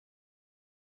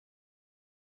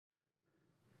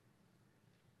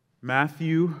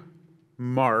Matthew,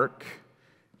 Mark,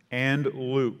 and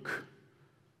Luke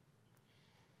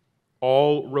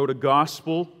all wrote a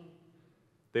gospel.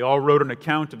 They all wrote an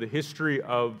account of the history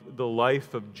of the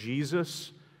life of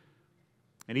Jesus.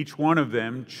 And each one of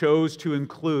them chose to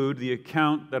include the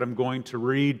account that I'm going to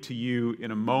read to you in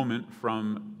a moment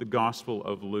from the Gospel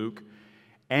of Luke.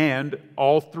 And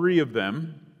all three of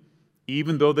them,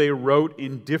 even though they wrote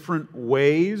in different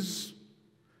ways,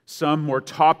 some more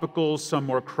topical, some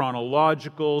more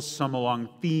chronological, some along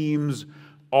themes,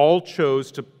 all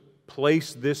chose to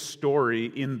place this story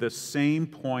in the same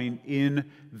point in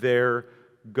their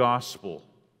gospel.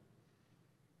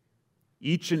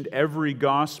 Each and every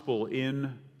gospel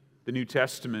in the New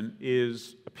Testament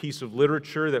is a piece of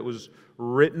literature that was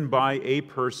written by a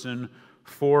person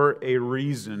for a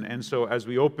reason. And so as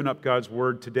we open up God's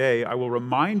Word today, I will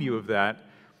remind you of that,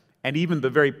 and even the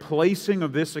very placing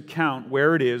of this account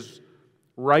where it is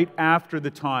right after the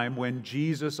time when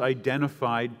Jesus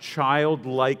identified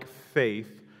childlike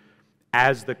faith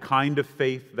as the kind of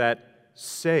faith that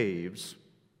saves.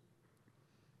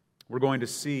 We're going to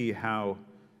see how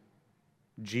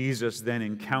Jesus then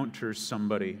encounters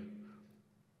somebody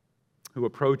who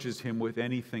approaches him with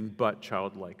anything but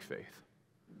childlike faith.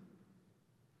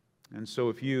 And so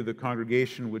if you, the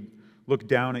congregation, would look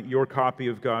down at your copy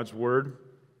of God's Word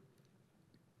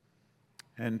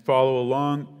and follow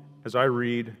along as I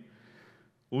read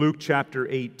Luke chapter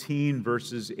 18,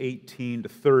 verses 18 to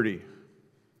 30.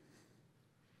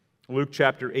 Luke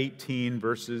chapter 18,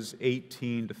 verses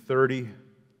 18 to 30.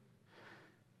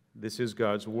 This is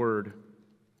God's Word.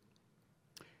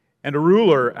 And a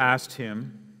ruler asked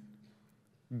him,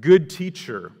 "Good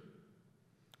teacher,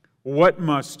 what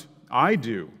must I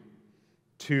do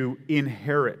to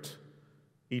inherit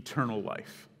eternal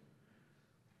life?"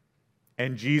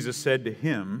 And Jesus said to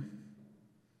him,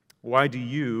 "Why do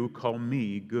you call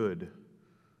me good?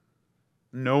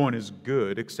 No one is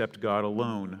good except God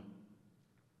alone.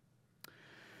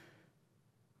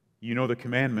 You know the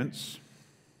commandments.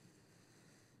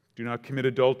 Do not commit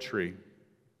adultery.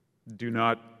 Do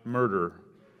not murder.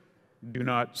 Do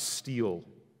not steal.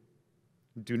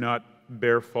 Do not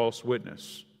bear false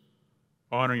witness.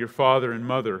 Honor your father and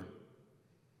mother."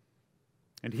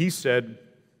 And he said,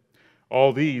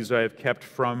 "All these I have kept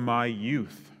from my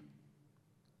youth."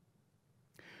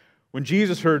 When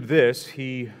Jesus heard this,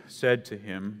 he said to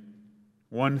him,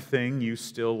 "One thing you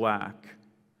still lack.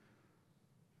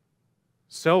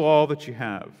 Sell all that you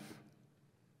have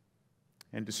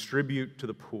and distribute to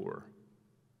the poor,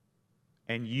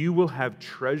 and you will have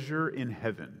treasure in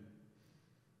heaven.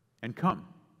 And come,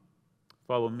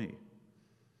 follow me."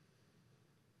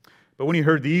 But when he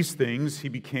heard these things, he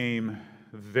became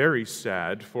very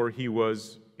sad, for he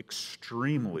was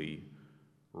extremely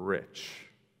rich.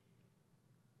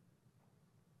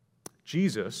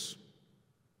 Jesus,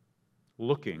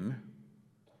 looking,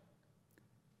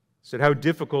 said, "How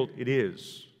difficult it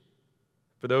is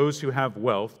for those who have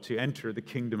wealth to enter the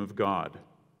kingdom of God.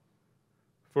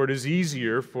 For it is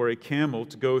easier for a camel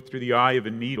to go through the eye of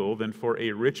a needle than for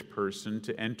a rich person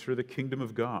to enter the kingdom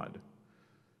of God."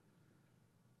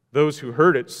 Those who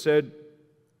heard it said,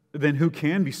 "Then who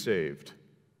can be saved?"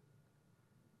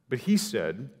 But he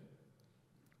said,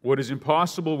 "What is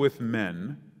impossible with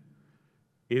men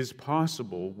is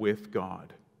possible with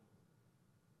God."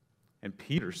 And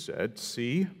Peter said,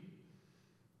 "See,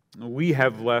 we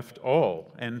have left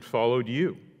all and followed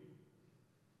you."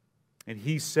 And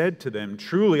he said to them,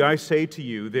 "Truly I say to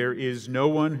you, there is no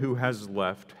one who has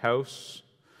left house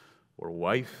or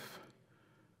wife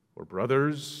or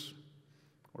brothers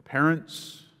or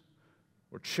parents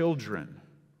or children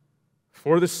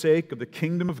for the sake of the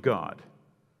kingdom of God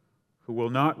who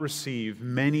will not receive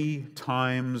many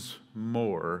times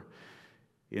more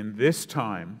in this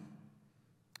time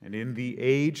and in the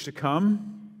age to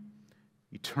come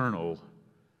eternal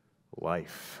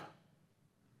life."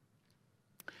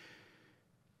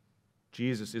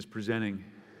 Jesus is presenting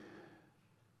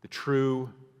the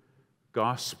true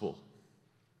gospel.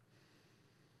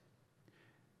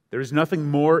 There is nothing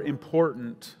more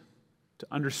important to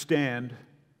understand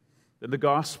than the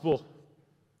gospel.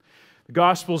 The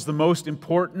gospel is the most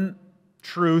important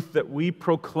truth that we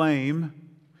proclaim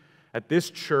at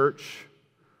this church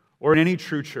or in any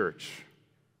true church.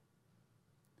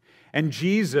 And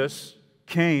Jesus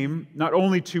came not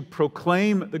only to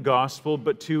proclaim the gospel,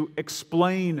 but to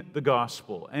explain the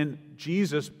gospel. And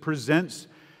Jesus presents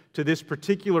to this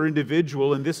particular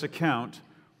individual in this account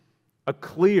a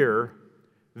clear,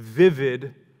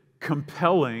 vivid,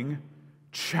 compelling,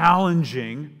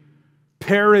 challenging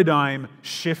paradigm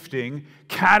shifting,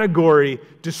 category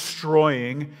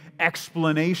destroying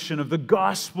explanation of the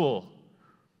gospel.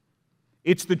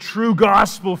 It's the true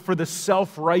gospel for the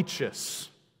self-righteous.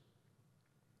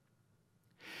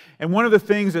 And one of the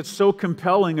things that's so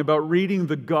compelling about reading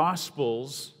the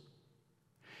Gospels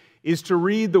is to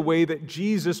read the way that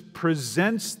Jesus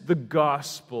presents the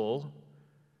gospel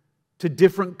to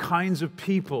different kinds of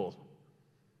people.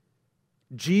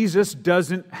 Jesus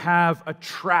doesn't have a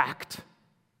tract.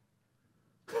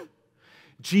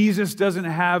 Jesus doesn't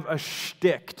have a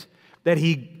shtick that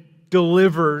he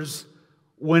delivers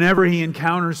whenever he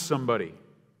encounters somebody.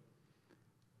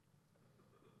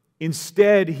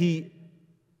 Instead, he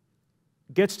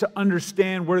gets to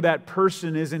understand where that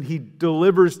person is, and he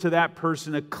delivers to that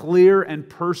person a clear and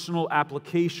personal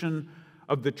application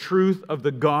of the truth of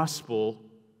the gospel.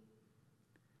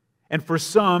 And for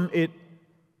some, it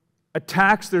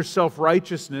attacks their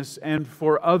self-righteousness, and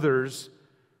for others,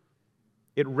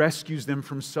 it rescues them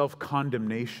from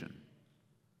self-condemnation.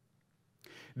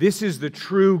 This is the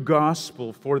true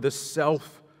gospel for the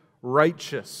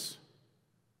self-righteous.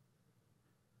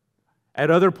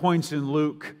 At other points in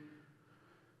Luke,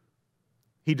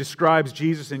 he describes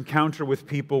Jesus' encounter with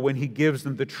people when he gives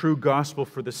them the true gospel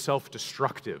for the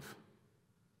self-destructive.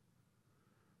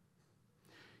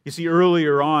 You see,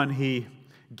 earlier on, he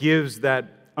gives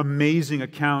that amazing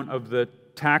account of the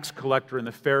tax collector and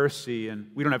the Pharisee, and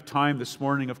we don't have time this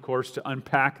morning, of course, to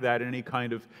unpack that in any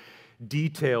kind of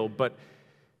detail, but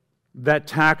that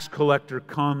tax collector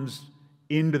comes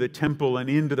into the temple and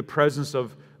into the presence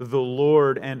of the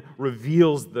Lord and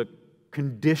reveals the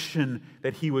condition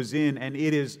that he was in, and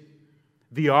it is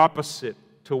the opposite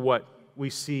to what we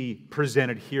see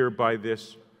presented here by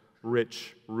this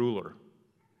rich ruler.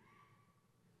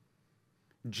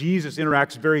 Jesus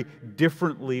interacts very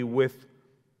differently with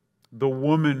the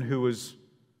woman who was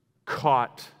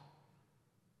caught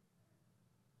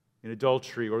in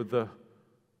adultery, or the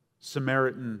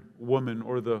Samaritan woman,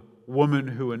 or the woman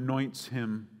who anoints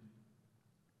him,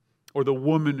 or the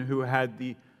woman who had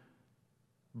the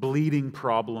bleeding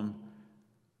problem,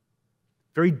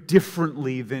 very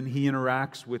differently than he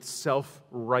interacts with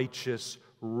self-righteous,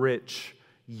 rich,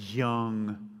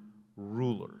 young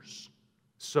rulers.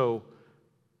 So,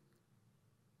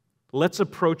 let's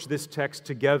approach this text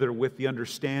together with the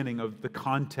understanding of the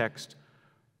context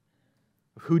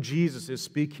of who Jesus is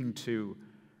speaking to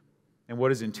and what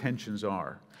his intentions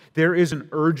are. There is an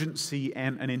urgency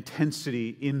and an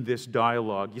intensity in this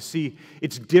dialogue. You see,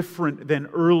 it's different than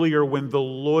earlier when the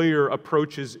lawyer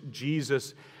approaches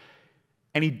Jesus,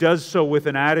 and he does so with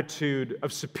an attitude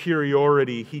of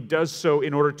superiority. He does so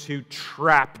in order to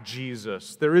trap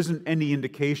Jesus. There isn't any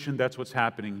indication that's what's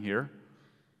happening here.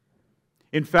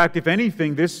 In fact, if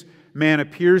anything, this man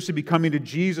appears to be coming to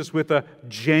Jesus with a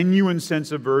genuine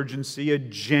sense of urgency, a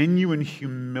genuine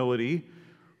humility,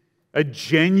 a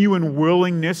genuine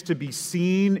willingness to be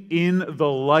seen in the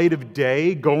light of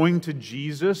day, going to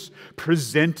Jesus,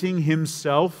 presenting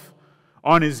himself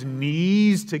on his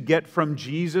knees to get from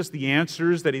Jesus the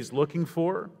answers that he's looking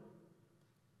for.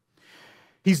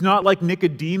 He's not like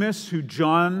Nicodemus, who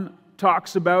John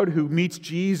talks about, who meets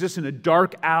Jesus in a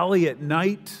dark alley at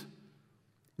night.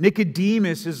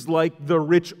 Nicodemus is like the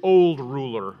rich old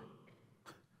ruler.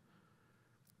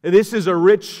 This is a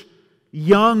rich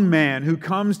young man who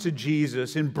comes to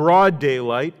Jesus in broad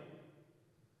daylight.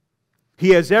 He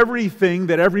has everything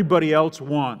that everybody else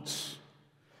wants.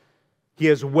 He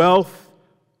has wealth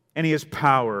and he has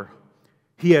power.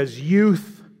 He has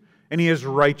youth and he has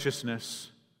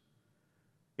righteousness.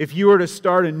 If you were to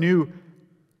start a new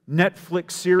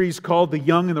Netflix series called The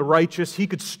Young and the Righteous, he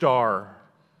could star.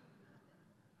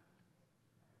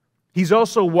 He's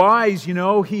also wise, you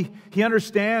know. He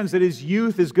understands that his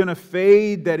youth is going to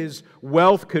fade, that his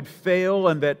wealth could fail,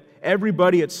 and that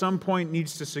everybody at some point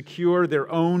needs to secure their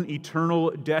own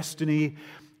eternal destiny.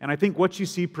 And I think what you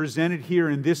see presented here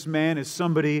in this man is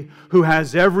somebody who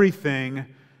has everything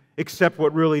except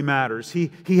what really matters.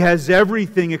 He has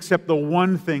everything except the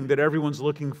one thing that everyone's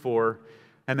looking for,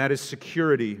 and that is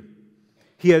security.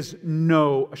 He has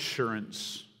no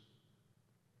assurance.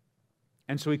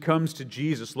 And so he comes to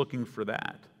Jesus looking for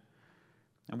that.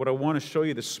 And what I want to show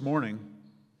you this morning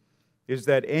is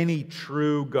that any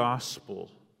true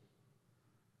gospel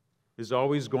is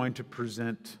always going to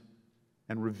present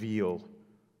and reveal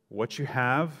what you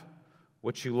have,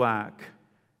 what you lack,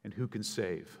 and who can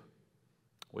save.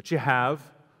 What you have,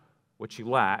 what you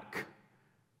lack,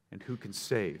 and who can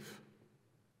save.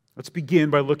 Let's begin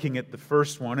by looking at the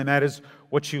first one, and that is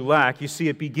what you lack. You see,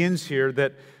 it begins here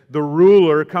that the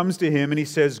ruler comes to him and he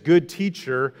says, "Good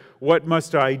teacher, what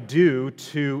must I do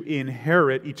to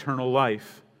inherit eternal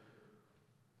life?"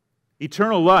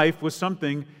 Eternal life was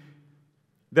something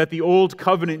that the Old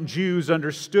Covenant Jews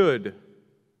understood.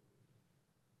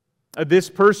 This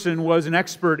person was an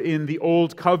expert in the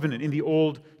Old Covenant, in the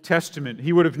Old Testament.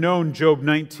 He would have known Job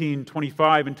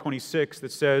 19:25 and 26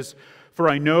 that says, "For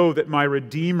I know that my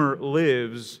Redeemer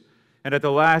lives, and at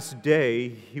the last day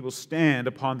he will stand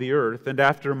upon the earth. And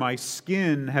after my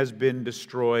skin has been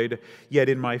destroyed, yet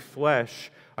in my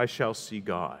flesh I shall see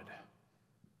God."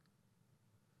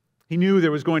 He knew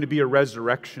there was going to be a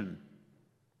resurrection,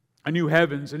 a new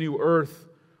heavens, a new earth,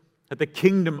 that the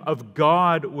kingdom of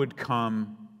God would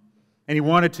come, and he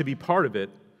wanted to be part of it.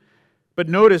 But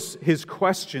notice his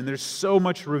question. There's so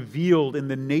much revealed in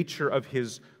the nature of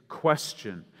his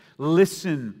question.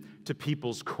 Listen to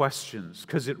people's questions,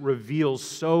 because it reveals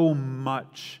so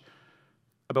much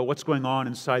about what's going on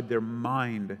inside their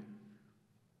mind.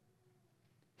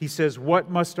 He says,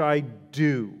 "What must I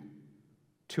do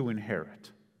to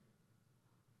inherit?"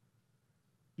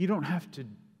 You don't have to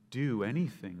do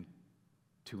anything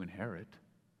to inherit.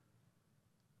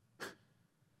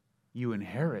 You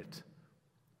inherit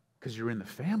because you're in the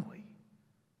family.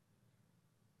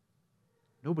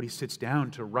 Nobody sits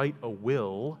down to write a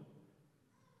will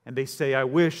and they say, "I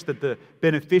wish that the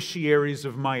beneficiaries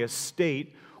of my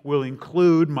estate will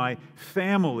include my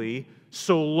family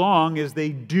so long as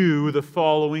they do the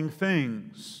following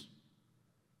things."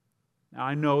 Now,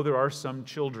 I know there are some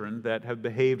children that have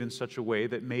behaved in such a way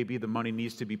that maybe the money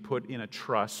needs to be put in a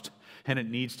trust and it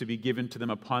needs to be given to them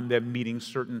upon them meeting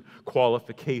certain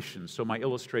qualifications. So my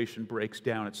illustration breaks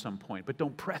down at some point, but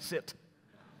don't press it.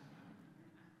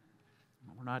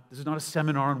 This is not a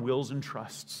seminar on wills and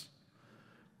trusts.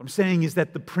 What I'm saying is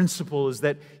that the principle is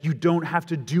that you don't have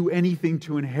to do anything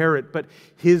to inherit, but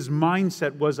his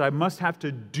mindset was, I must have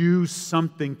to do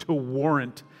something to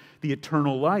warrant the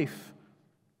eternal life.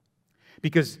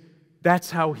 Because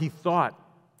that's how he thought.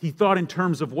 He thought in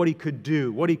terms of what he could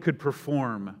do, what he could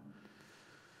perform.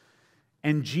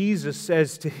 And Jesus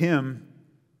says to him,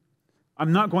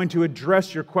 "I'm not going to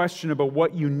address your question about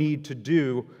what you need to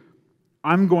do.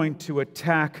 I'm going to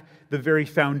attack the very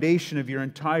foundation of your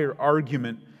entire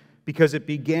argument, because it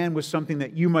began with something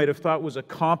that you might have thought was a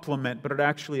compliment, but it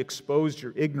actually exposed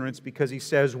your ignorance," because he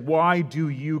says, "Why do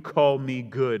you call me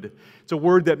good?" It's a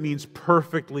word that means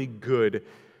perfectly good,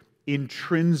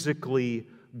 intrinsically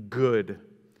good.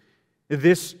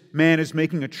 This man is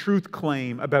making a truth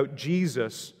claim about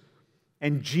Jesus,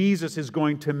 and Jesus is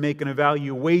going to make an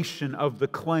evaluation of the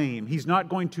claim. He's not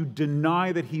going to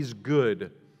deny that he's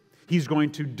good. He's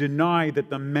going to deny that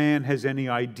the man has any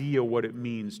idea what it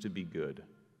means to be good.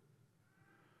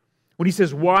 When he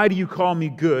says, "Why do you call me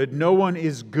good? No one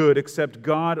is good except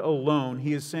God alone,"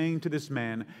 he is saying to this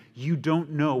man, you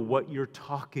don't know what you're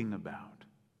talking about.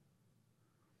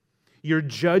 You're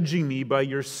judging me by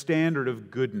your standard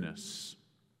of goodness.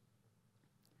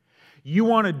 You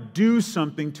want to do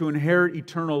something to inherit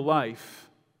eternal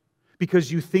life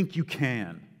because you think you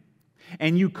can.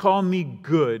 And you call me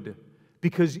good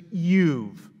because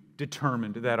you've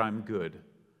determined that I'm good.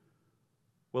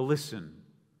 Well, listen,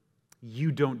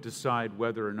 you don't decide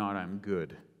whether or not I'm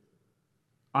good.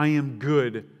 I am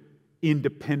good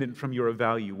independent from your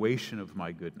evaluation of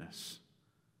my goodness.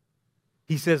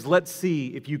 He says, let's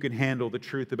see if you can handle the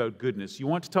truth about goodness. You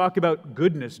want to talk about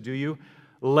goodness, do you?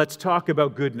 Let's talk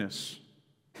about goodness.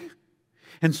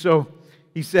 And so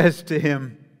he says to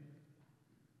him,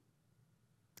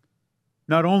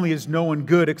 not only is no one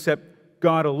good except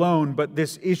God alone, but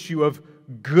this issue of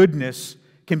goodness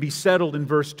can be settled in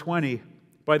verse 20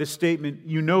 by the statement,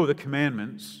 you know the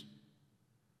commandments.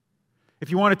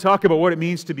 If you want to talk about what it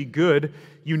means to be good,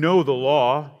 you know the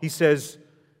law. He says,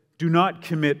 do not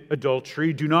commit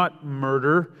adultery, do not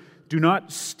murder, do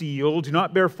not steal, do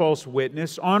not bear false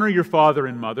witness, honor your father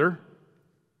and mother.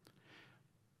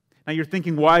 Now you're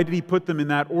thinking, why did he put them in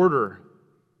that order?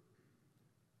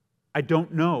 I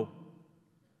don't know.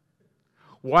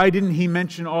 Why didn't he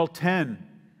mention all 10?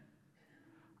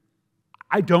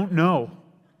 I don't know.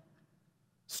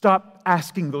 Stop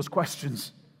asking those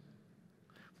questions.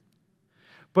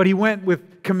 But he went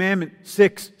with commandment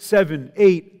 6, 7,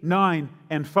 8, 9,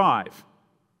 and 5.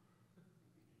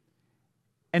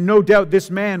 And no doubt this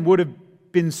man would have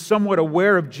been somewhat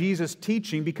aware of Jesus'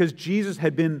 teaching because Jesus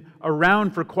had been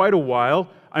around for quite a while,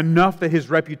 enough that his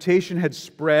reputation had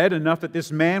spread, enough that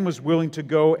this man was willing to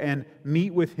go and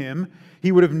meet with him.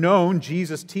 He would have known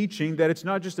Jesus' teaching that it's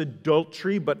not just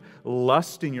adultery but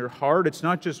lust in your heart. It's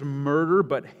not just murder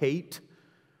but hate.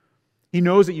 He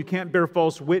knows that you can't bear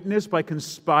false witness by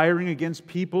conspiring against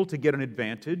people to get an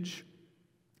advantage.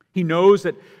 He knows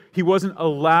that he wasn't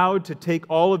allowed to take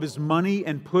all of his money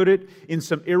and put it in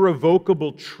some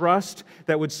irrevocable trust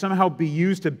that would somehow be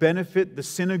used to benefit the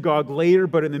synagogue later,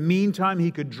 but in the meantime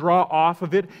he could draw off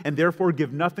of it and therefore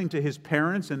give nothing to his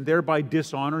parents and thereby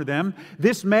dishonor them.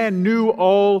 This man knew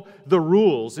all the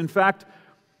rules. In fact,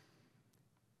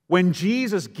 when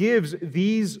Jesus gives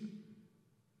these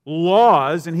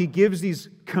laws and he gives these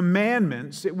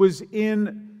commandments, it was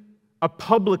in a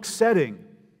public setting.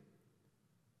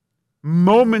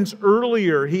 Moments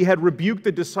earlier, he had rebuked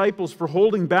the disciples for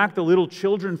holding back the little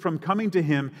children from coming to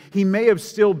him. He may have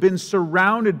still been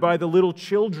surrounded by the little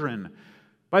children,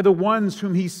 by the ones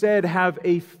whom he said have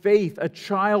a faith, a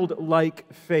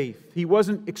childlike faith. He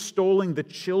wasn't extolling the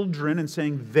children and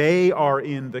saying they are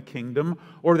in the kingdom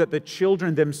or that the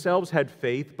children themselves had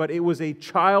faith, but it was a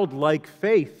childlike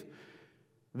faith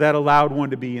that allowed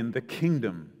one to be in the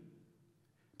kingdom.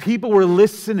 People were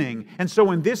listening, and so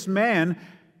when this man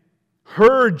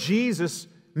heard Jesus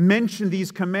mention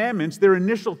these commandments, their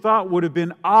initial thought would have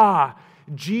been,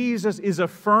 Jesus is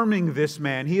affirming this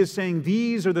man. He is saying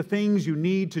these are the things you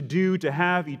need to do to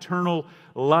have eternal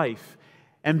life.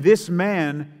 And this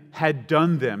man had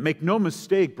done them. Make no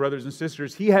mistake, brothers and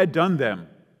sisters, he had done them.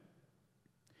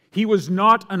 He was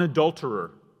not an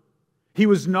adulterer. He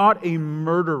was not a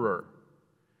murderer.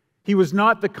 He was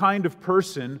not the kind of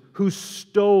person who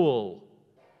stole.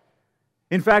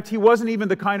 In fact, he wasn't even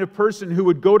the kind of person who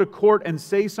would go to court and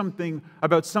say something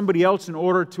about somebody else in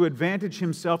order to advantage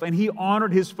himself, and he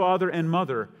honored his father and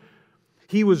mother.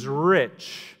 He was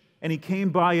rich, and he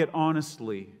came by it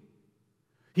honestly.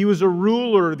 He was a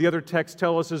ruler, the other texts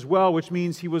tell us as well, which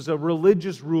means he was a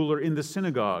religious ruler in the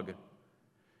synagogue.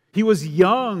 He was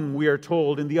young, we are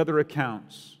told in the other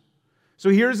accounts. So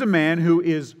here's a man who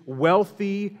is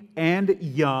wealthy and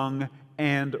young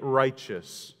and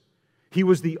righteous. He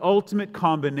was the ultimate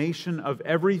combination of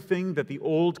everything that the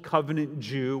Old Covenant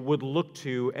Jew would look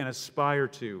to and aspire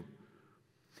to.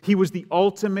 He was the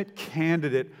ultimate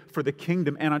candidate for the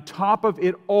kingdom. And on top of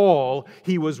it all,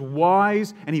 he was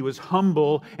wise and he was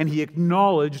humble and he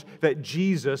acknowledged that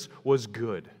Jesus was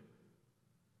good.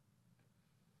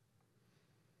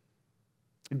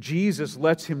 And Jesus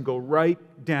lets him go right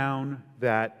down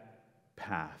that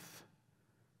path.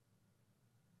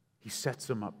 He sets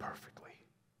him up perfectly.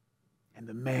 And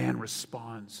the man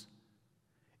responds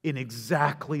in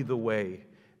exactly the way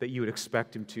that you would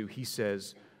expect him to. He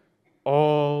says,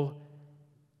 all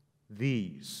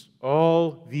these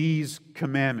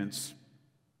commandments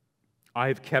I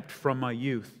have kept from my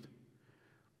youth.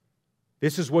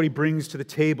 This is what he brings to the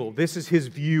table. This is his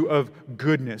view of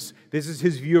goodness. This is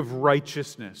his view of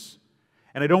righteousness.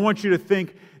 And I don't want you to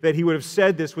think that he would have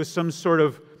said this with some sort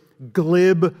of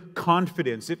glib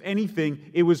confidence. If anything,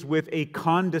 it was with a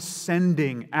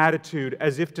condescending attitude,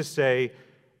 as if to say,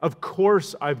 of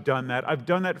course I've done that. I've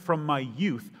done that from my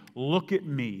youth. Look at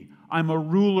me. I'm a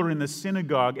ruler in the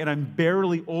synagogue, and I'm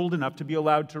barely old enough to be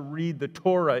allowed to read the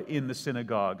Torah in the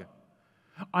synagogue.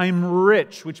 I'm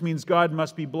rich, which means God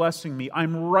must be blessing me.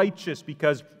 I'm righteous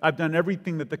because I've done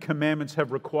everything that the commandments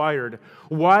have required.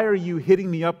 Why are you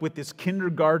hitting me up with this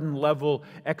kindergarten level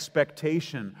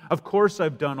expectation? Of course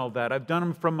I've done all that. I've done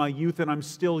them from my youth and I'm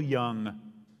still young.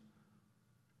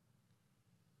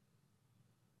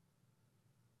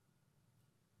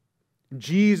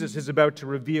 Jesus is about to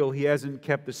reveal he hasn't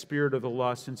kept the spirit of the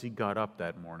law since he got up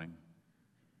that morning.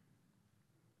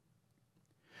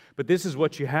 But this is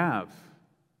what you have.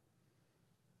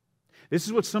 This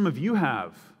is what some of you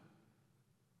have.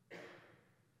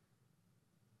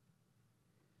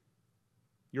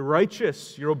 You're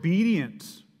righteous. You're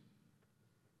obedient.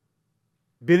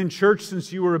 Been in church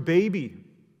since you were a baby.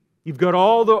 You've got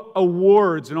all the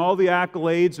awards and all the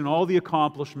accolades and all the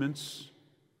accomplishments.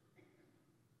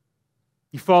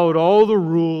 You followed all the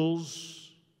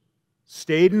rules,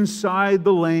 stayed inside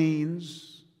the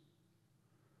lanes,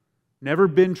 never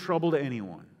been trouble to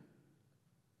anyone.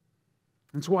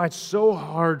 That's why it's so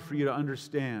hard for you to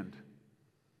understand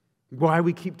why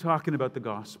we keep talking about the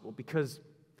gospel, because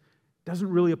it doesn't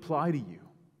really apply to you.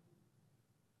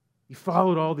 You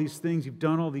followed all these things, you've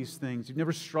done all these things, you've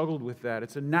never struggled with that.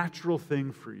 It's a natural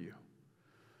thing for you.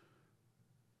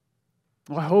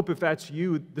 Well, I hope if that's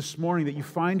you this morning that you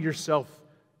find yourself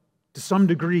to some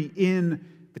degree in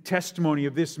the testimony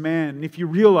of this man, and if you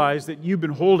realize that you've been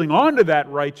holding on to that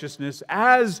righteousness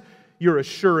as your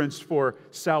assurance for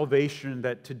salvation,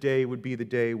 that today would be the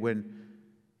day when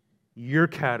your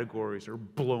categories are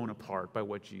blown apart by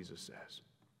what Jesus says.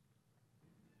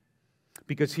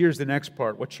 Because here's the next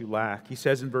part, what you lack. He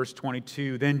says in verse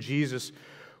 22, then Jesus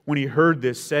when he heard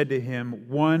this, said to him,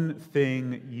 "One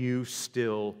thing you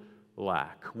still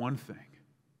lack." One thing.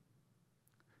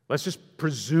 Let's just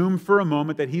presume for a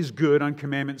moment that he's good on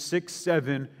commandment 6,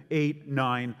 7, 8,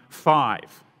 9,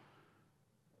 5.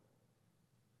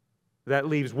 That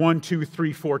leaves 1, 2,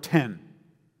 3, 4, 10.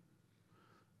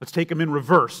 Let's take them in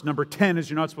reverse. Number 10 is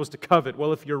you're not supposed to covet.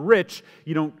 Well, if you're rich,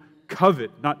 you don't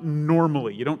covet, not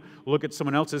normally. You don't look at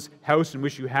someone else's house and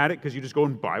wish you had it because you just go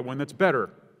and buy one that's better.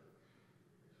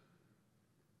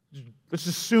 Let's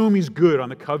assume he's good on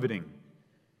the coveting.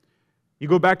 You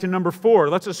go back to number 4.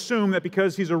 Let's assume that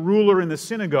because he's a ruler in the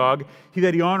synagogue,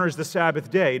 that he honors the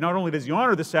Sabbath day. Not only does he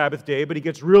honor the Sabbath day, but he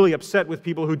gets really upset with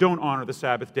people who don't honor the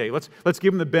Sabbath day. Let's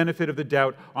give him the benefit of the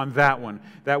doubt on that one.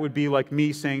 That would be like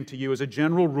me saying to you, as a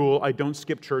general rule, I don't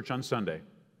skip church on Sunday.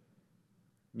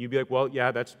 And you'd be like, well, yeah,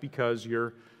 that's because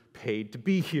you're paid to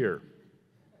be here.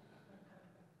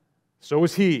 So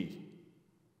is he.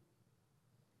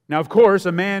 Now, of course,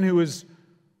 a man who is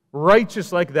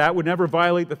righteous like that would never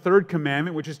violate the third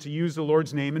commandment, which is to use the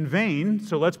Lord's name in vain.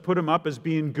 So let's put him up as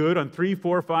being good on 3,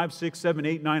 4, 5, 6, 7,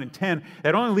 8, 9, and 10.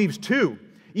 That only leaves 2.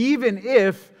 Even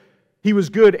if he was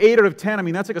good 8 out of 10, I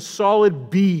mean, that's like a solid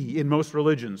B in most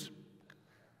religions.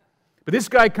 But this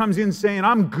guy comes in saying,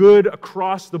 I'm good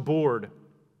across the board.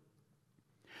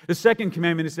 The second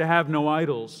commandment is to have no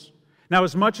idols. Now,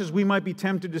 as much as we might be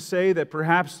tempted to say that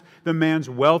perhaps the man's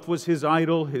wealth was his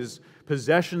idol, his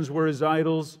possessions were his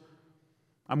idols,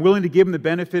 I'm willing to give him the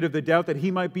benefit of the doubt that he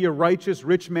might be a righteous,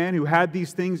 rich man who had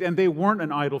these things and they weren't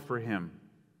an idol for him.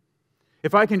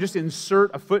 If I can just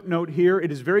insert a footnote here,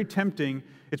 it is very tempting,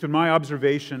 it's been my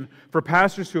observation, for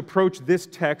pastors to approach this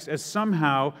text as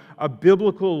somehow a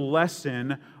biblical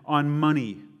lesson on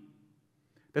money.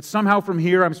 That somehow from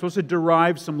here I'm supposed to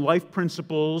derive some life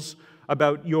principles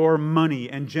about your money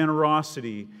and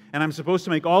generosity. And I'm supposed to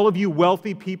make all of you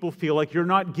wealthy people feel like you're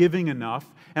not giving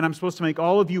enough. And I'm supposed to make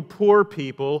all of you poor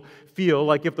people feel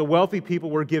like if the wealthy people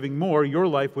were giving more, your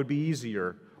life would be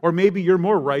easier. Or maybe you're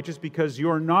more righteous because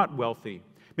you're not wealthy.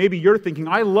 Maybe you're thinking,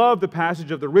 I love the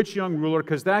passage of the rich young ruler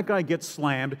because that guy gets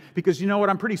slammed because you know what,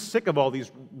 I'm pretty sick of all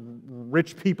these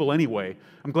rich people anyway.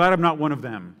 I'm glad I'm not one of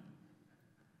them.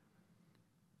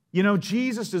 You know,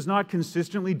 Jesus does not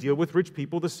consistently deal with rich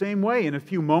people the same way. In a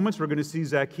few moments, we're going to see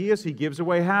Zacchaeus. He gives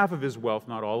away half of his wealth,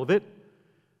 not all of it.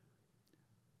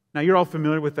 Now, you're all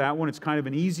familiar with that one. It's kind of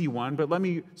an easy one, but let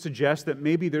me suggest that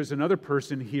maybe there's another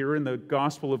person here in the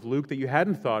Gospel of Luke that you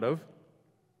hadn't thought of.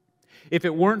 If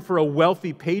it weren't for a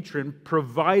wealthy patron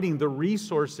providing the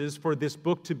resources for this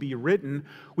book to be written,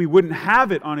 we wouldn't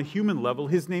have it on a human level.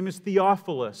 His name is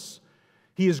Theophilus.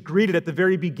 He is greeted at the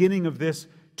very beginning of this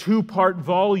 2-part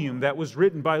volume that was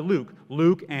written by Luke,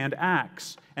 Luke and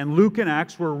Acts. And Luke and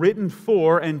Acts were written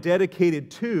for and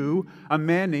dedicated to a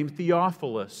man named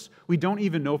Theophilus. We don't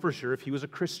even know for sure if he was a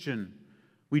Christian.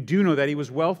 We do know that he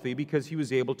was wealthy because he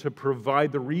was able to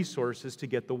provide the resources to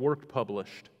get the work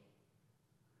published.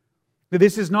 Now,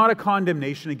 this is not a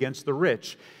condemnation against the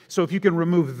rich. So if you can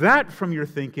remove that from your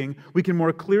thinking, we can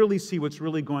more clearly see what's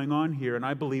really going on here. And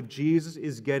I believe Jesus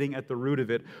is getting at the root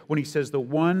of it when he says the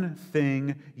one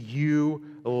thing you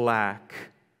lack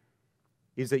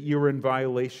is that you're in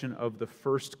violation of the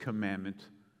first commandment.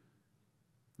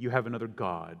 You have another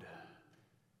God.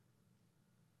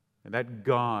 And that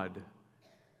God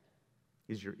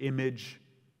is your image,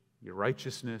 your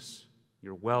righteousness,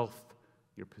 your wealth,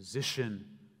 your position,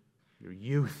 your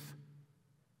youth,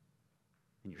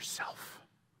 and yourself.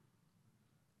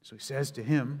 So he says to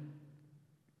him,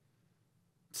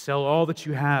 sell all that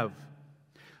you have.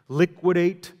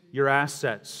 Liquidate your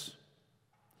assets.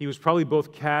 He was probably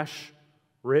both cash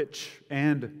rich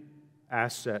and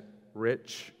asset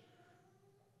rich.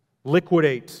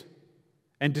 Liquidate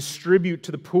and distribute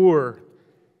to the poor,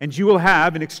 and you will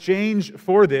have, in exchange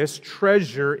for this,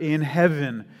 treasure in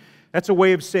heaven. That's a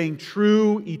way of saying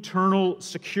true eternal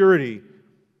security.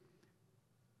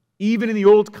 Even in the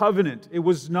Old Covenant, it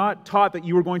was not taught that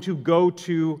you were going to go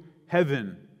to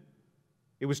heaven.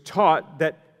 It was taught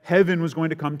that heaven was going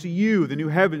to come to you, the new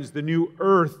heavens, the new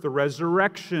earth, the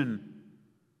resurrection.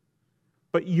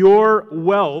 But your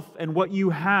wealth and what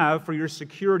you have for your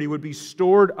security would be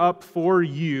stored up for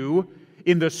you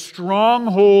in the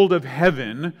stronghold of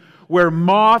heaven, where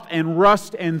moth and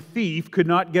rust and thief could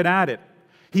not get at it.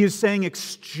 He is saying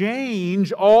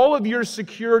exchange all of your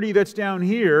security that's down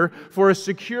here for a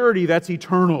security that's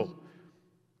eternal.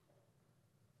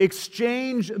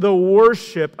 Exchange the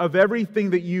worship of everything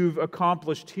that you've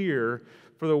accomplished here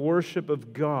for the worship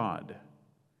of God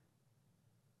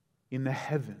in the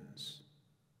heavens.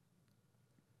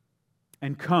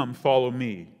 And come, follow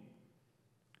me.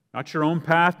 Not your own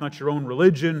path, not your own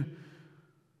religion,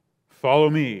 Follow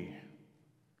me.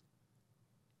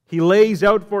 He lays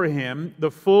out for him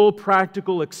the full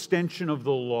practical extension of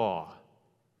the law.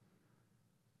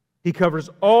 He covers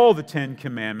all the 10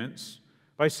 commandments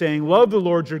by saying, love the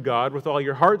Lord your God with all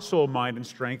your heart, soul, mind, and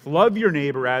strength. Love your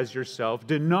neighbor as yourself.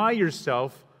 Deny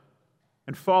yourself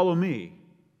and follow me.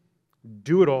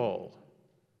 Do it all.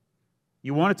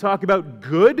 You want to talk about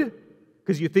good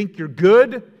because you think you're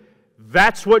good?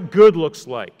 That's what good looks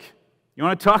like. You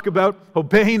want to talk about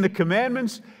obeying the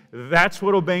commandments? That's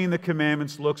what obeying the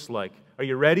commandments looks like. Are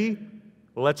you ready?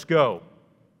 Let's go.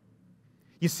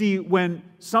 You see, when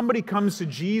somebody comes to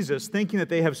Jesus thinking that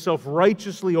they have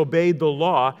self-righteously obeyed the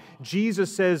law,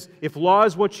 Jesus says, if law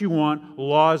is what you want,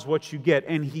 law is what you get.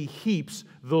 And He heaps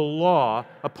the law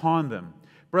upon them.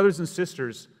 Brothers and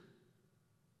sisters,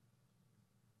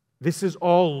 this is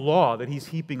all law that He's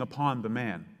heaping upon the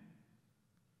man.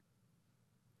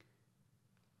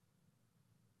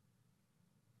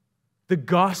 The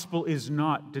gospel is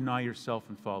not deny yourself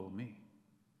and follow me.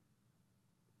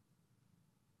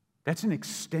 That's an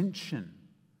extension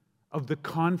of the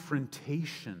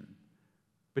confrontation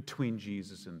between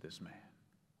Jesus and this man.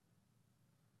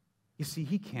 You see,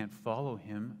 he can't follow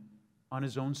Him on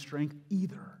his own strength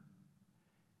either,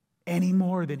 any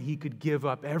more than he could give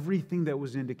up everything that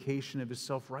was indication of his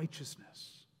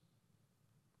self-righteousness.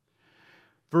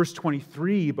 Verse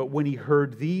 23, but when he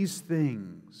heard these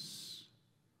things,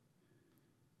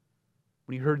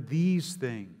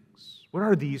 what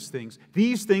are these things?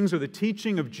 These things are the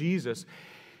teaching of Jesus,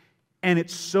 and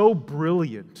it's so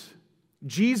brilliant.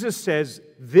 Jesus says,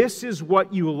 this is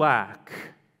what you lack,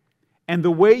 and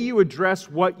the way you address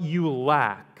what you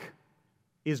lack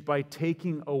is by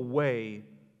taking away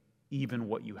even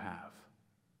what you have.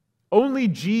 Only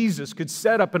Jesus could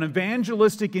set up an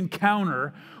evangelistic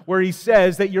encounter where He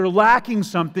says that you're lacking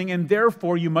something and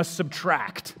therefore you must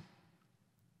subtract.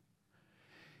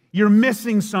 You're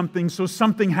missing something, so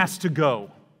something has to go.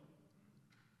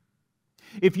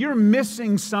 If you're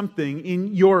missing something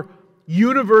in your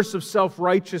universe of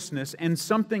self-righteousness and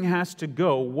something has to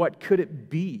go, what could it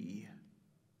be?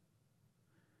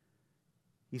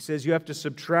 He says you have to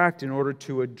subtract in order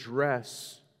to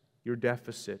address your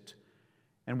deficit.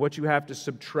 And what you have to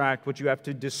subtract, what you have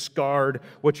to discard,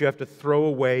 what you have to throw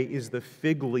away is the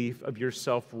fig leaf of your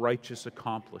self-righteous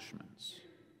accomplishments.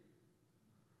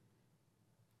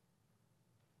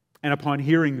 And upon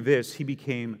hearing this, he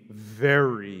became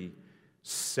very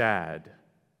sad.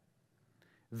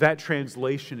 That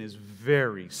translation is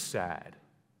very sad.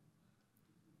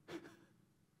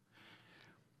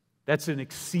 That's an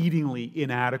exceedingly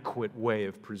inadequate way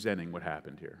of presenting what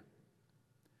happened here.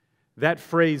 That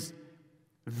phrase,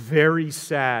 very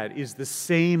sad, is the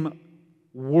same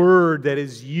word that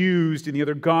is used in the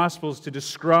other Gospels to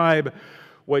describe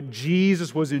what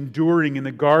Jesus was enduring in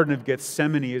the Garden of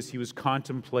Gethsemane as He was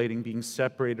contemplating being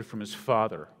separated from His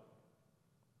Father.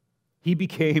 He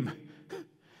became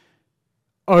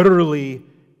utterly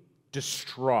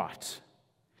distraught.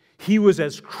 He was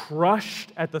as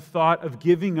crushed at the thought of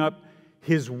giving up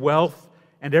His wealth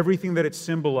and everything that it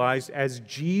symbolized as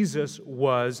Jesus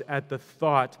was at the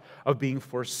thought of being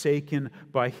forsaken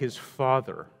by His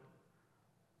Father.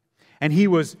 And He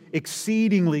was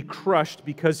exceedingly crushed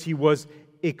because He was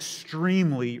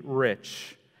extremely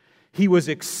rich. He was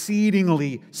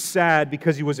exceedingly sad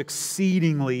because He was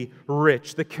exceedingly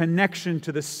rich. The connection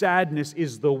to the sadness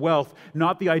is the wealth,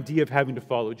 not the idea of having to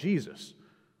follow Jesus.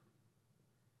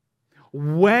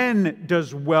 When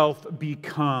does wealth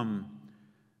become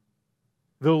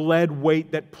the lead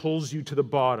weight that pulls you to the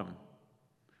bottom?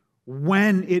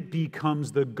 When it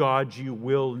becomes the God you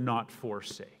will not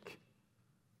forsake.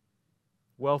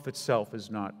 Wealth itself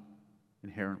is not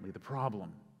inherently the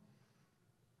problem.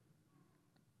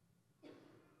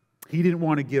 He didn't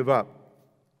want to give up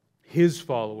his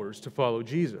followers to follow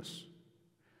Jesus.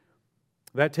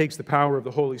 That takes the power of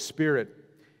the Holy Spirit,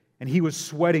 and he was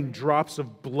sweating drops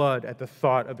of blood at the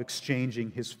thought of exchanging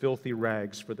his filthy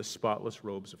rags for the spotless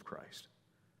robes of Christ.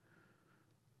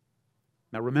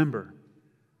 Now remember,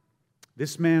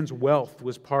 this man's wealth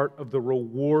was part of the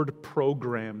reward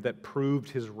program that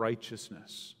proved his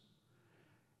righteousness.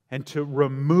 And to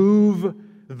remove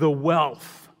the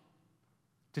wealth,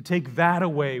 to take that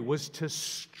away, was to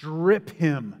strip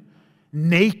him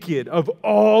naked of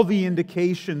all the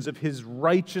indications of his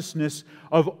righteousness,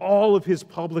 of all of his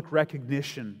public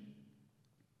recognition.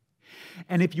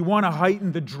 And if you want to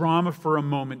heighten the drama for a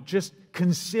moment, just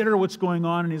consider what's going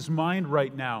on in his mind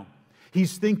right now.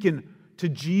 He's thinking to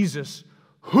Jesus,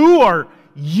 who are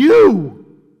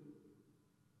you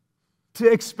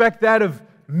to expect that of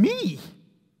me?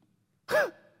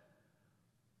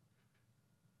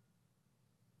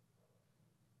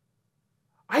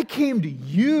 I came to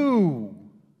you.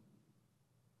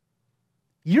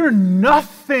 You're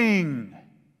nothing.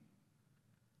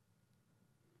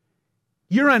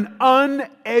 You're an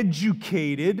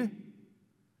uneducated,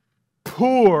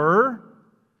 poor,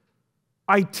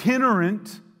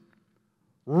 itinerant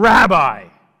rabbi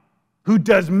who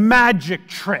does magic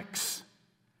tricks.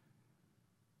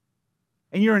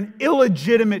 And you're an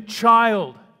illegitimate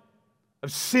child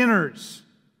of sinners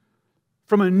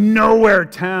from a nowhere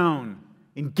town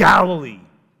in Galilee.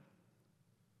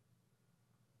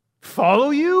 Follow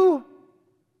you?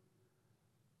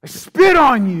 I spit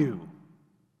on you.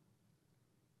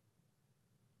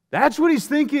 That's what he's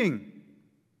thinking.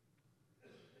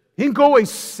 He didn't go away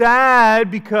sad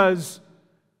because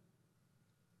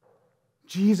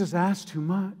Jesus asked too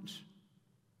much.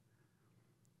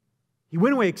 He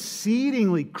went away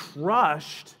exceedingly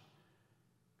crushed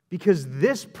because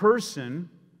this person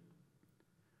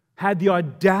had the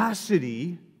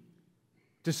audacity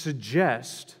to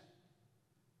suggest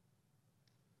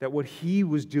that what he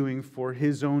was doing for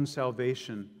his own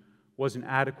salvation wasn't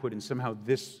adequate, and somehow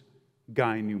this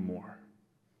guy knew more.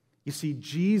 You see,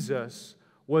 Jesus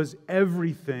was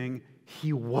everything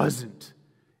he wasn't.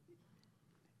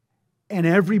 And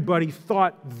everybody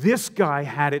thought this guy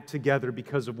had it together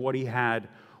because of what he had,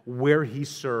 where he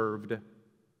served,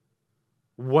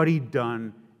 what he'd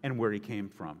done, and where he came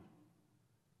from.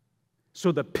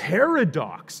 So the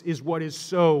paradox is what is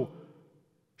so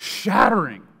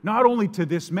shattering, not only to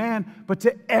this man, but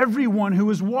to everyone who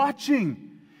was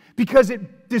watching, because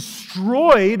it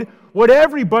destroyed what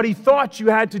everybody thought you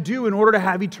had to do in order to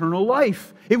have eternal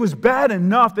life. It was bad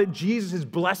enough that Jesus is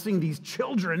blessing these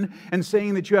children and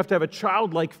saying that you have to have a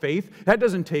childlike faith. That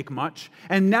doesn't take much.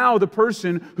 And now the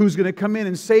person who's going to come in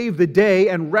and save the day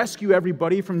and rescue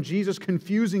everybody from Jesus'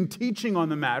 confusing teaching on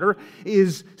the matter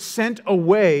is sent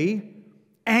away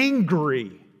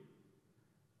angry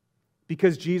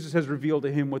because Jesus has revealed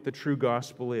to him what the true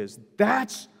gospel is.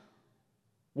 That's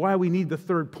why we need the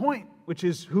third point, which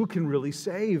is who can really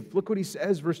save. Look what he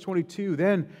says, verse 22.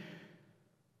 Then,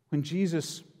 when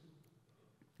Jesus,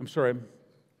 I'm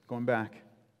going back.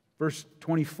 Verse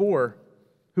 24,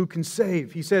 who can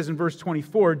save? He says in verse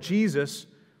 24, Jesus,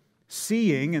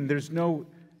 seeing, and there's no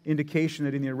indication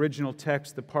that in the original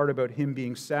text the part about him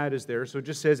being sad is there, so it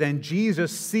just says, and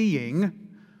Jesus, seeing,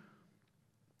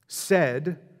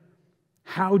 said,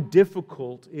 how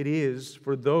difficult it is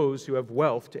for those who have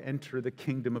wealth to enter the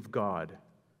kingdom of God.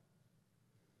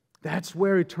 That's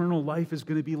where eternal life is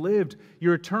going to be lived.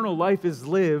 Your eternal life is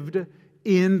lived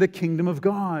in the kingdom of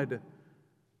God.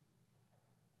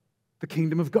 The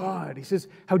kingdom of God. He says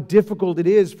how difficult it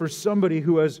is for somebody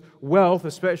who has wealth,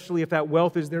 especially if that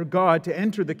wealth is their God, to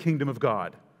enter the kingdom of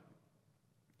God.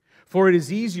 For it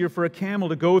is easier for a camel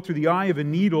to go through the eye of a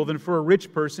needle than for a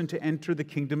rich person to enter the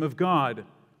kingdom of God.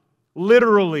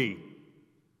 Literally.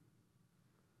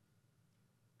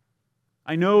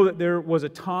 I know that there was a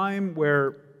time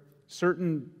where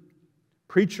certain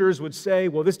preachers would say,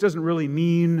 well, this doesn't really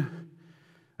mean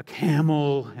a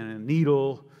camel and a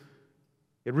needle.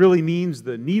 It really means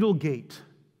the needle gate.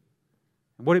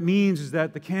 And what it means is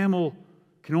that the camel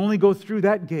can only go through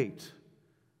that gate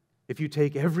if you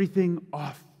take everything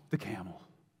off the camel.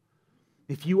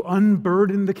 If you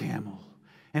unburden the camel.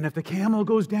 And if the camel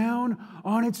goes down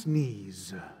on its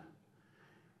knees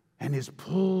and is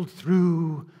pulled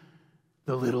through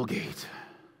the little gate.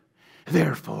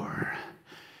 Therefore,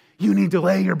 you need to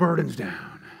lay your burdens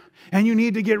down. And you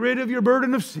need to get rid of your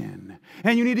burden of sin.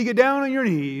 And you need to get down on your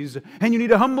knees. And you need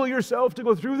to humble yourself to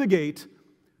go through the gate.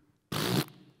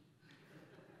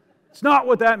 It's not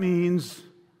what that means.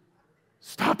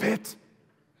 Stop it.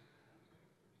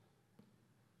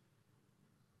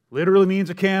 Literally means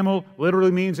a camel,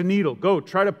 literally means a needle. Go,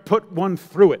 try to put one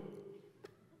through it.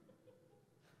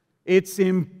 It's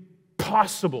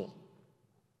impossible.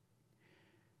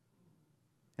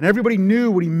 And everybody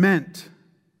knew what he meant.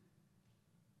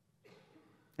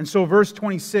 And so verse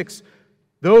 26,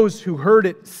 those who heard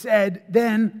it said,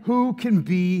 then who can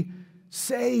be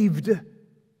saved?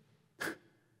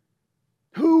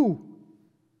 Who?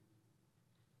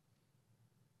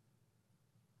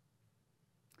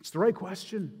 It's the right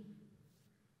question.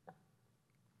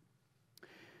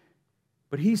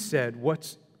 But he said,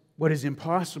 what is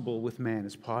impossible with man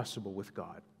is possible with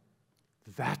God.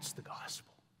 That's the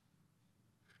gospel.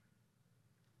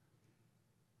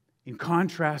 In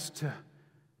contrast to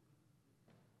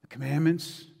the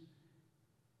commandments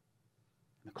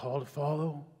and the call to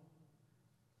follow,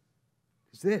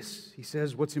 is this. He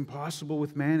says, what's impossible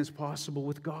with man is possible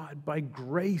with God. By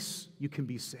grace you can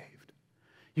be saved.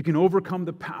 You can overcome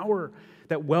the power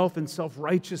that wealth and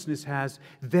self-righteousness has,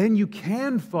 then you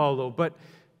can follow, but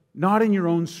not in your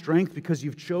own strength because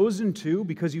you've chosen to,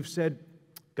 because you've said,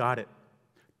 got it,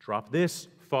 drop this,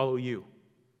 follow you.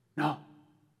 No.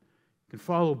 You can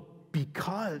follow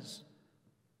because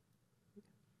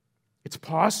it's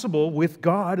possible with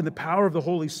God and the power of the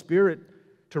Holy Spirit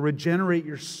to regenerate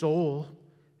your soul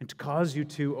and to cause you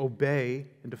to obey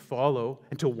and to follow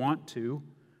and to want to.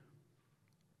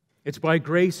 It's by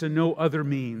grace and no other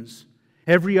means.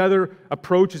 Every other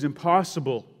approach is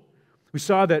impossible. We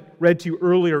saw that read to you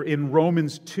earlier in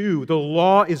Romans 2. The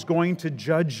law is going to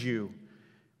judge you.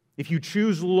 If you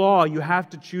choose law, you have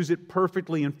to choose it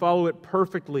perfectly and follow it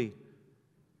perfectly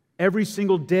every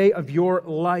single day of your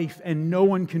life, and no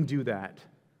one can do that.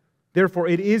 Therefore,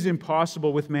 it is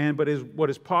impossible with man, but what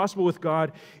is possible with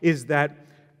God is that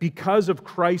because of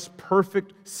Christ's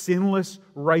perfect, sinless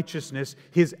righteousness,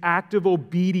 His active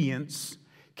obedience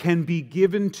can be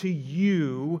given to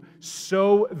you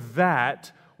so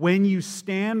that when you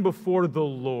stand before the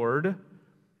Lord,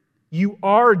 you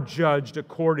are judged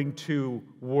according to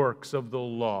works of the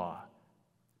law.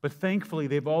 But thankfully,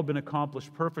 they've all been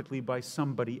accomplished perfectly by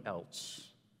somebody else.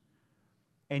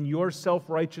 And your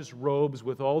self-righteous robes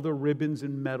with all the ribbons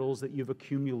and medals that you've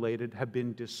accumulated have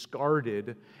been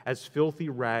discarded as filthy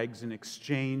rags in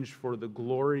exchange for the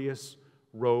glorious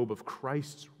robe of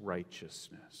Christ's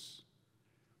righteousness.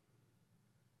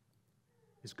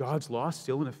 Is God's law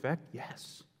still in effect?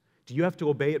 Yes. Do you have to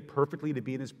obey it perfectly to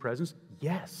be in His presence?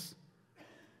 Yes.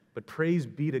 But praise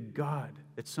be to God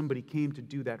that somebody came to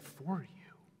do that for you.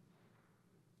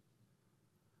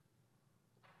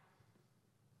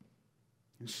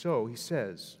 And so he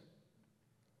says,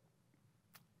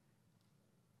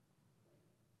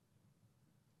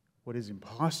 what is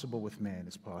impossible with man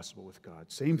is possible with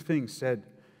God. Same thing said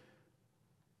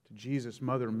to Jesus'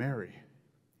 mother Mary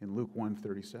in Luke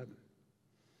 1:37.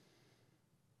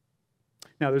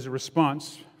 Now there's a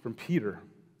response from Peter.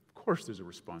 Of course there's a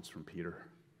response from Peter.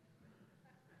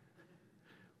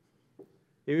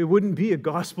 It wouldn't be a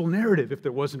gospel narrative if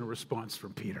there wasn't a response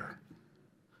from Peter.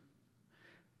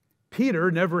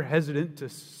 Peter, never hesitant to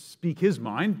speak his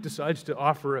mind, decides to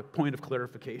offer a point of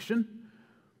clarification.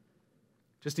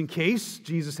 Just in case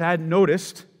Jesus hadn't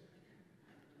noticed,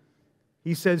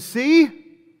 he says, see?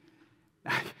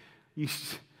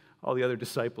 All the other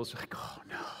disciples are like, oh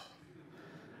no.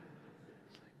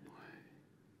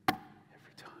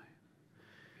 Every time.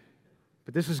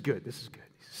 But this is good, this is good.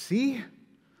 See?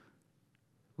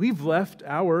 We've left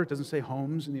our, it doesn't say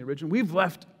homes in the original, we've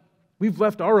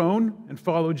left our own and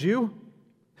followed you.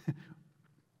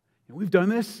 And we've done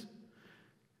this.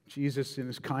 Jesus, in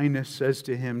His kindness, says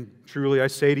to him, truly I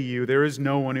say to you, there is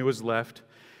no one who has left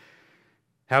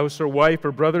house or wife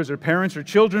or brothers or parents or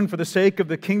children for the sake of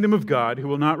the kingdom of God who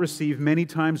will not receive many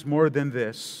times more than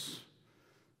this,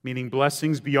 meaning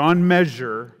blessings beyond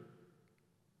measure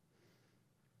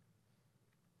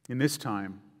in this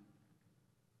time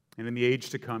and in the age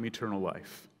to come, eternal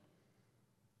life.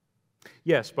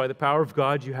 Yes, by the power of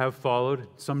God you have followed.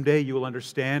 Someday you will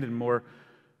understand in more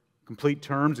complete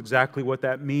terms exactly what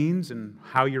that means and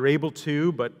how you're able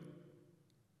to, but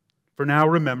for now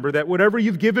remember that whatever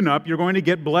you've given up, you're going to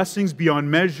get blessings beyond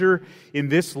measure in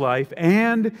this life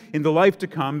and in the life to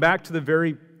come. Back to the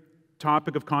very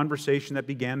topic of conversation that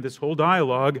began this whole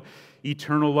dialogue,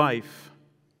 eternal life.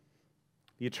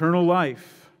 The eternal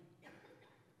life.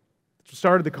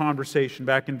 Started the conversation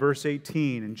back in verse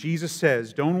 18, and Jesus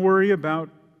says, don't worry about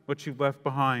what you've left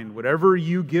behind. Whatever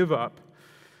you give up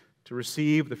to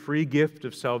receive the free gift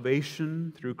of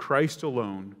salvation through Christ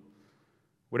alone,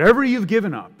 whatever you've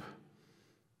given up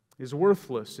is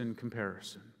worthless in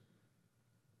comparison.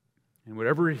 And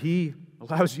whatever He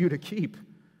allows you to keep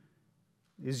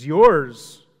is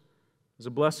yours as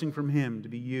a blessing from Him to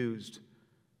be used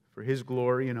for His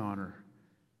glory and honor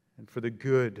and for the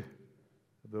good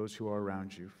of those who are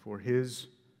around you, for His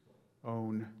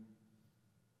own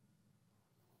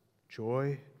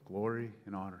joy, glory,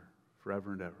 and honor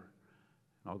forever and ever.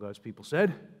 And all God's people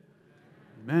said,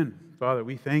 amen. Father,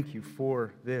 we thank You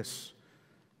for this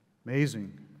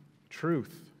amazing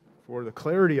truth, for the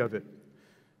clarity of it,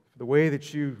 for the way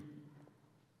that You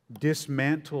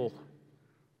dismantle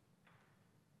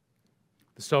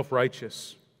the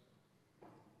self-righteous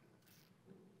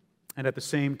and at the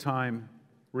same time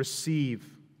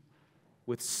receive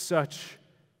with such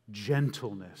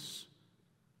gentleness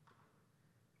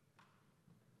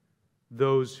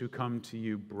those who come to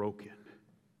You broken.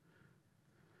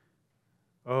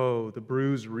 Oh, the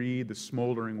bruised reed, the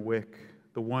smoldering wick,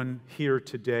 the one here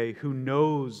today who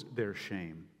knows their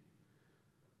shame,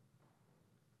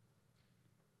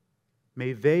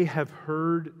 May they have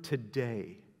heard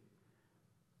today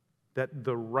that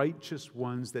the righteous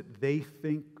ones that they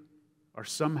think are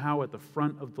somehow at the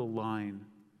front of the line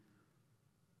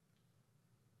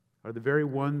are the very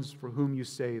ones for whom you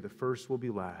say the first will be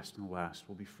last and the last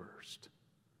will be first.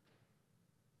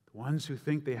 The ones who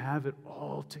think they have it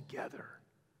all together.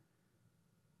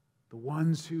 The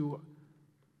ones who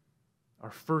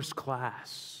are first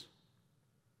class.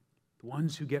 The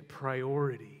ones who get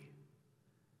priority.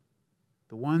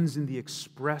 The ones in the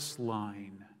express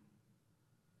line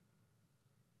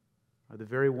are the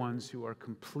very ones who are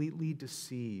completely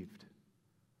deceived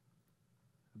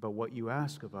about what you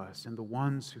ask of us, and the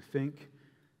ones who think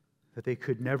that they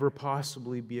could never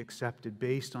possibly be accepted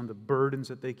based on the burdens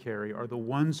that they carry are the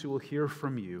ones who will hear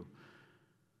from you.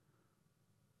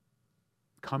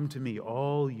 Come to me,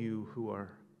 all you who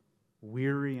are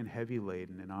weary and heavy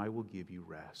laden, and I will give you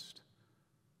rest.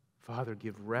 Father,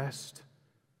 give rest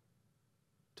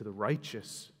to the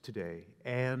righteous today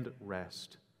and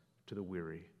rest to the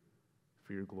weary,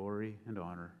 for your glory and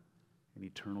honor and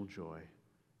eternal joy.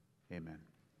 Amen.